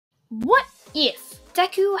What if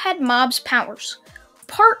Deku had Mob's powers?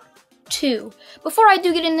 Part 2. Before I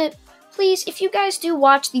do get into it, please, if you guys do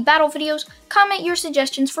watch the battle videos, comment your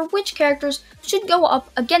suggestions for which characters should go up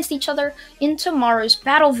against each other in tomorrow's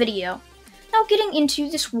battle video. Now getting into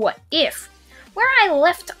this what if. Where I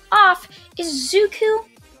left off is Zuko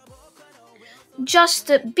just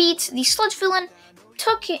beat the sludge villain,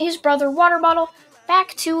 took his brother Water Bottle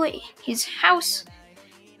back to his house,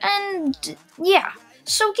 and yeah.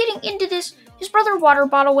 So getting into this, his brother Water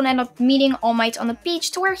Bottle would end up meeting All Might on the beach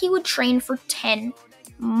to where he would train for 10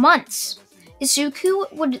 months.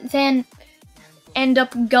 Izuku would then end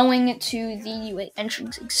up going to the UA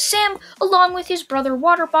entrance exam along with his brother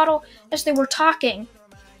Water Bottle as they were talking.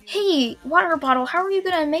 Hey, Water Bottle, how are you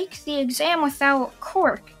gonna make the exam without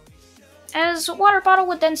cork? As Water Bottle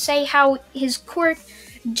would then say how his cork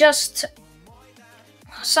just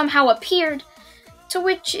somehow appeared, to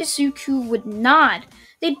which Izuku would nod.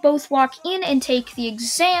 They'd both walk in and take the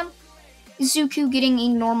exam, Izuku getting a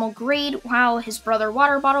normal grade while his brother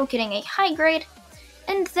Water Bottle getting a high grade,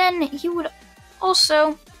 and then he would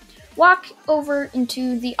also walk over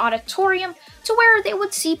into the auditorium to where they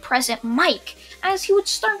would see President Mike as he would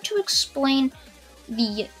start to explain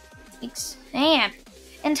the exam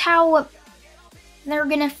and how they're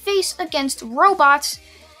gonna face against robots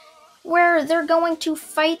where they're going to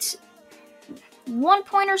fight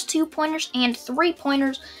 1-pointers, 2-pointers, and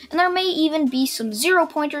 3-pointers, and there may even be some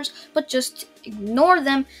 0-pointers, but just ignore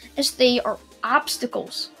them as they are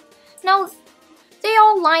obstacles. Now, they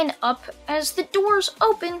all line up as the doors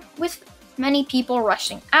open with many people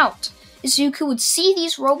rushing out. Izuku would see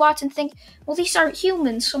these robots and think, well, these are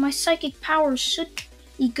humans, so my psychic powers should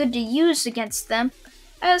be good to use against them,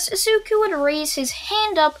 as Izuku would raise his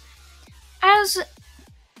hand up as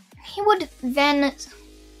he would then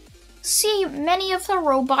see many of the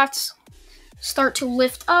robots start to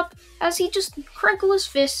lift up as he just crinkle his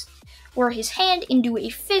fist or his hand into a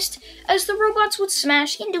fist as the robots would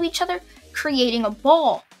smash into each other, creating a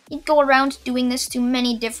ball. He'd go around doing this to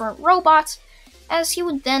many different robots as he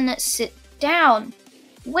would then sit down,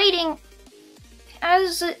 waiting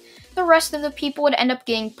as the rest of the people would end up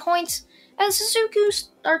getting points as Izuku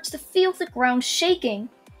starts to feel the ground shaking.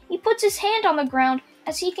 He puts his hand on the ground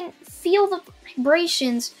as he can feel the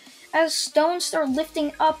vibrations as stones start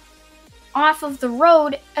lifting up off of the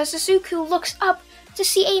road as Izuku looks up to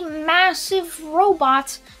see a massive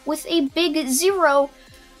robot with a big 0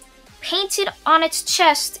 painted on its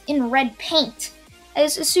chest in red paint.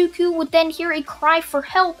 As Izuku would then hear a cry for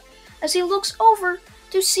help as he looks over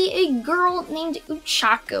to see a girl named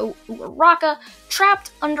Uchako Uraraka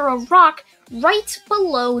trapped under a rock right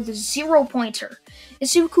below the 0-pointer.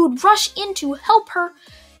 Izuku would rush in to help her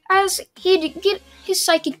as he'd get his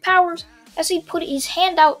psychic powers as he'd put his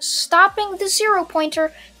hand out, stopping the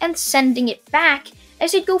 0-pointer and sending it back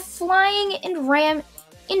as he'd go flying and ram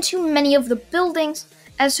into many of the buildings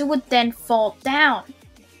as it would then fall down.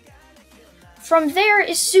 From there,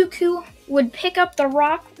 Izuku would pick up the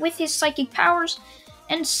rock with his psychic powers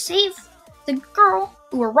and save the girl,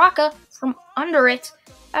 Uraraka, from under it,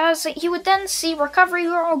 as he would then see Recovery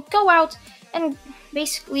Girl go out and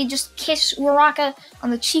basically just kiss Uraraka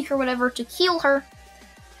on the cheek or whatever to heal her,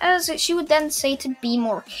 as she would then say to be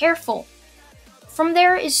more careful. From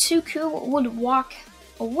there, Izuku would walk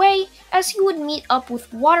away as he would meet up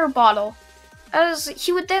with Water Bottle, as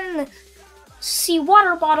he would then see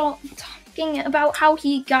Water Bottle talking about how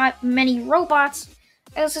he got many robots,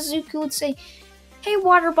 as Izuku would say, "Hey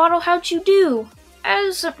Water Bottle, how'd you do?"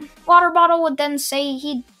 As Water Bottle would then say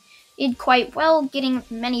he did quite well, getting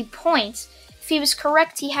many points. If he was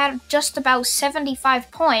correct, he had just about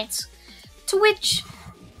 75 points, to which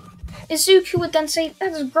Izuku would then say,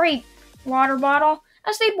 "That's great, Water Bottle,"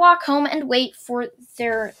 as they'd walk home and wait for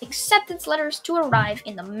their acceptance letters to arrive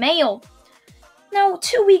in the mail. Now,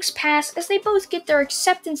 2 weeks pass as they both get their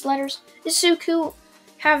acceptance letters, Izuku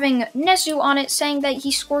having Nezu on it saying that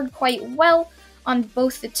he scored quite well on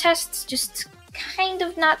both the tests, just kind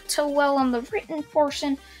of not so well on the written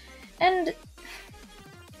portion, and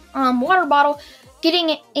Water Bottle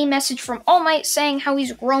getting a message from All Might saying how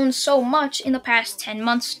he's grown so much in the past 10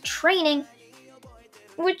 months training,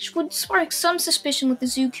 which would spark some suspicion with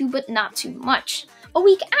Izuku, but not too much. A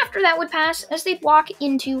week after that would pass as they'd walk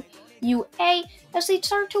into UA as they'd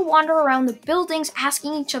start to wander around the buildings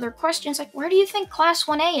asking each other questions like, where do you think Class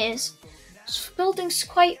 1A is? This building's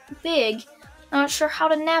quite big, not sure how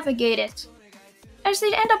to navigate it. As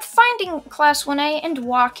they'd end up finding Class 1A and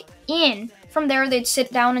walk in. From there, they'd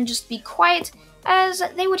sit down and just be quiet as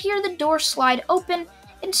they would hear the door slide open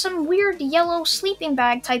and some weird yellow sleeping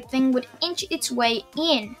bag type thing would inch its way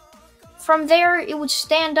in. from there, it would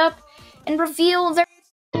stand up and reveal their...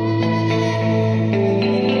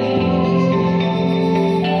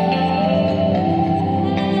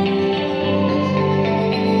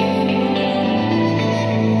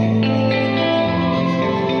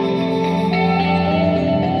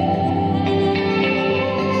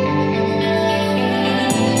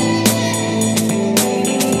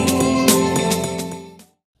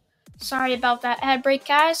 Sorry about that ad break,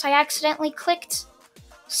 guys. I accidentally clicked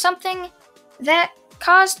something that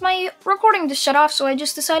caused my recording to shut off, so I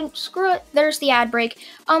just decided, screw it, there's the ad break.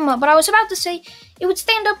 But I was about to say, it would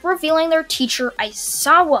stand up revealing their teacher,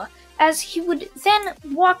 Aizawa, as he would then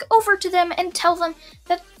walk over to them and tell them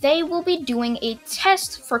that they will be doing a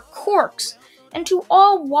test for quirks, and to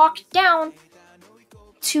all walk down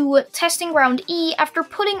to testing ground E after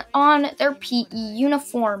putting on their PE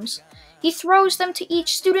uniforms. He throws them to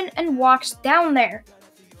each student and walks down there.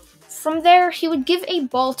 From there, he would give a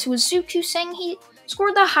ball to Izuku, saying he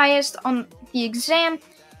scored the highest on the exam,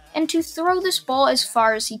 and to throw this ball as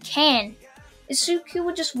far as he can. Izuku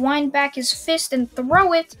would just wind back his fist and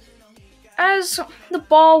throw it, as the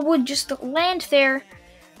ball would just land there,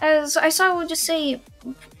 as Aizawa would just say,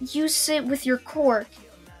 use it with your quirk.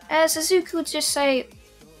 As Izuku would just say,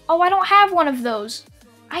 oh, I don't have one of those.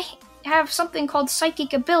 I have something called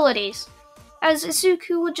psychic abilities. As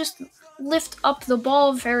Izuku would just lift up the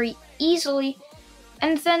ball very easily,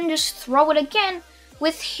 and then just throw it again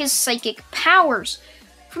with his psychic powers.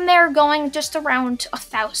 From there, going just around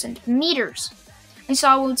 1,000 meters.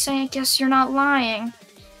 Aizawa would say, I guess you're not lying.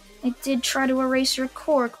 I did try to erase your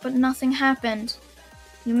quirk, but nothing happened.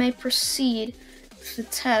 You may proceed with the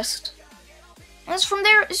test. As from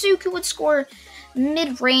there, Izuku would score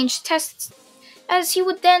mid-range tests, as he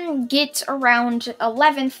would then get around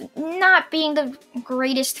 11th, not being the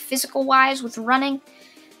greatest physical-wise with running.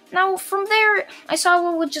 Now, from there,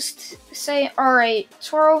 Aizawa would just say, alright,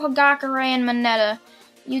 Toro, Hagakure, and Mineta,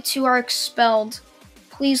 you two are expelled.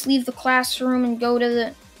 Please leave the classroom and go to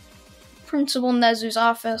the Principal Nezu's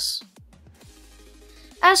office.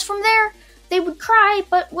 As from there, they would cry,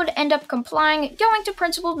 but would end up complying, going to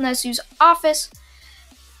Principal Nezu's office,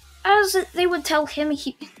 as they would tell him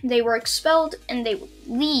they were expelled and they would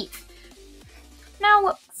leave.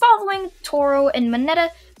 Now, following Toro and Mineta,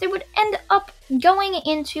 they would end up going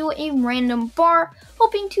into a random bar,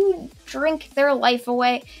 hoping to drink their life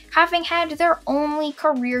away, having had their only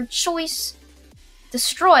career choice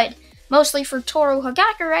destroyed, mostly for Toro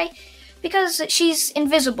Hagakure, because she's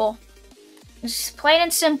invisible. It's plain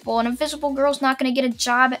and simple, an invisible girl's not going to get a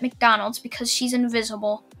job at McDonald's because she's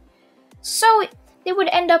invisible. So, they would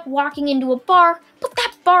end up walking into a bar, but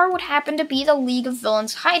that bar would happen to be the League of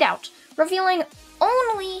Villains hideout, revealing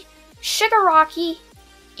only Shigaraki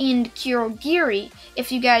and Kirogiri.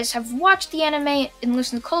 If you guys have watched the anime and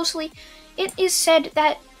listened closely, it is said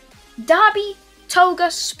that Dabi,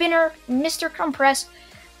 Toga, Spinner, Mr. Compress,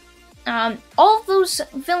 all of those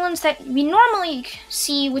villains that we normally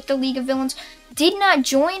see with the League of Villains did not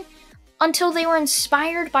join until they were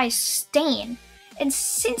inspired by Stain. And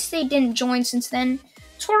since they didn't join since then,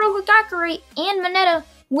 Toro Hagakure and Mineta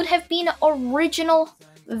would have been original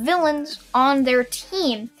villains on their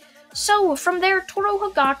team. So from there, Toro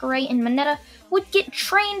Hagakure and Mineta would get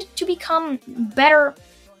trained to become better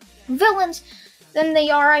villains than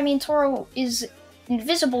they are. I mean, Toro is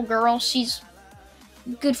Invisible Girl, she's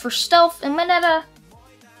good for stealth, and Mineta,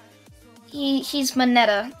 he's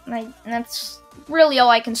Mineta. That's really all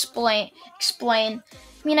I can explain.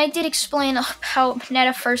 I mean, I did explain how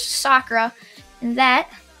Mineta first Sakura and that.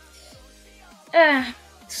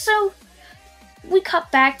 So, we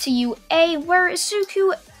cut back to UA, where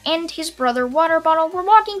Izuku and his brother Water Bottle were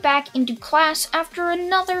walking back into class after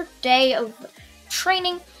another day of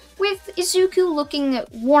training, with Izuku looking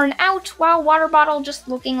worn out, while Water Bottle just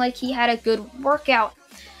looking like he had a good workout.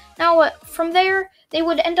 Now, from there, they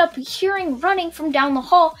would end up hearing running from down the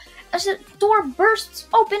hall, as the door bursts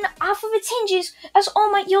open off of its hinges, as All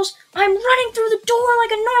Might yells, I'm running through the door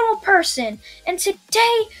like a normal person, and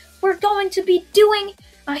today we're going to be doing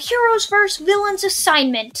a Heroes vs. Villains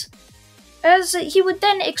assignment. As he would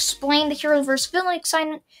then explain the Heroes vs. Villains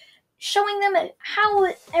assignment, showing them how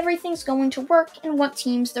everything's going to work and what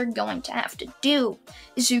teams they're going to have to do.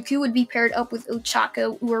 Izuku would be paired up with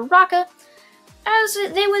Ochako Uraraka, as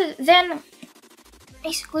they would then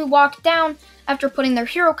basically walk down after putting their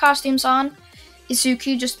hero costumes on,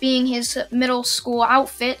 Izuku just being his middle school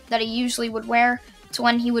outfit that he usually would wear to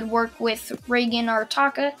when he would work with Reagan or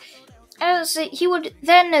Taka, as he would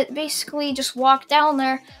then basically just walk down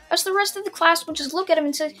there, as the rest of the class would just look at him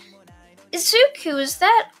and say, Izuku, is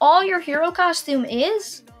that all your hero costume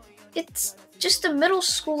is? It's just a middle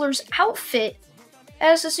schooler's outfit,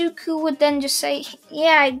 as Izuku would then just say,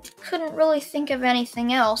 yeah, I couldn't really think of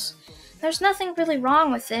anything else. There's nothing really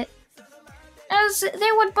wrong with it. As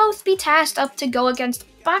they would both be tasked up to go against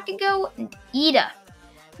Bakugo and Ida.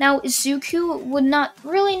 Now, Izuku would not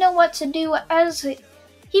really know what to do, as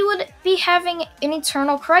he would be having an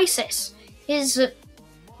internal crisis. His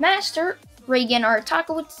master, Reigen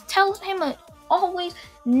Arataka, would tell him always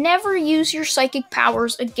never use your psychic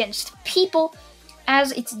powers against people,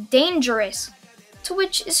 as it's dangerous. To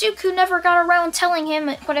which Izuku never got around telling him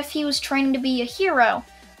what if he was training to be a hero.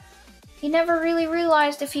 He never really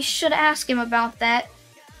realized if he should ask him about that.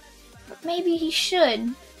 But maybe he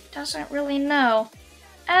should. Doesn't really know.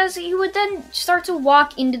 As he would then start to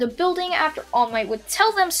walk into the building after All Might would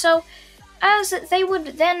tell them so, as they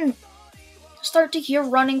would then start to hear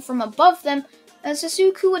running from above them, as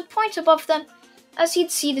Izuku would point above them, as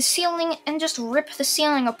he'd see the ceiling and just rip the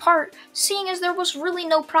ceiling apart, seeing as there was really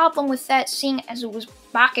no problem with that, seeing as it was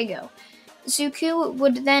Bakugo. Izuku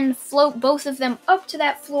would then float both of them up to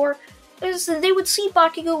that floor, as they would see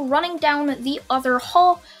Bakugo running down the other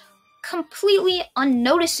hall, completely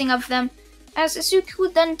unnoticing of them, as Izuku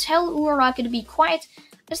would then tell Uraraka to be quiet,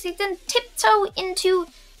 as they then tiptoe into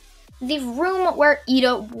the room where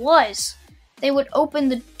Ida was. They would open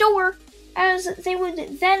the door, as they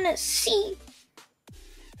would then see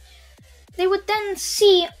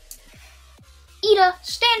Ida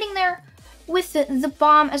standing there with the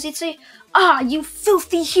bomb, as he'd say, "Ah, you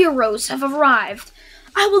filthy heroes have arrived.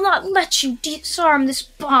 I will not let you disarm this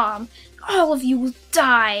bomb. All of you will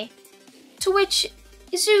die." To which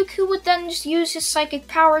Izuku would then just use his psychic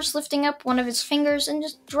powers, lifting up one of his fingers and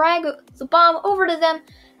just drag the bomb over to them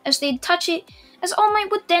as they'd touch it, as All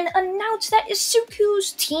Might would then announce that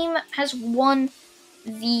Izuku's team has won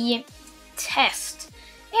the test.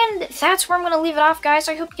 And that's where I'm going to leave it off, guys.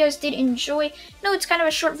 I hope you guys did enjoy. I know it's kind of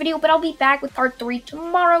a short video, but I'll be back with part 3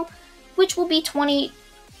 tomorrow, which will be 20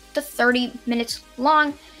 to 30 minutes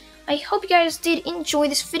long. I hope you guys did enjoy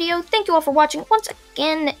this video. Thank you all for watching once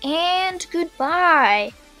again, and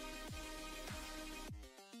goodbye.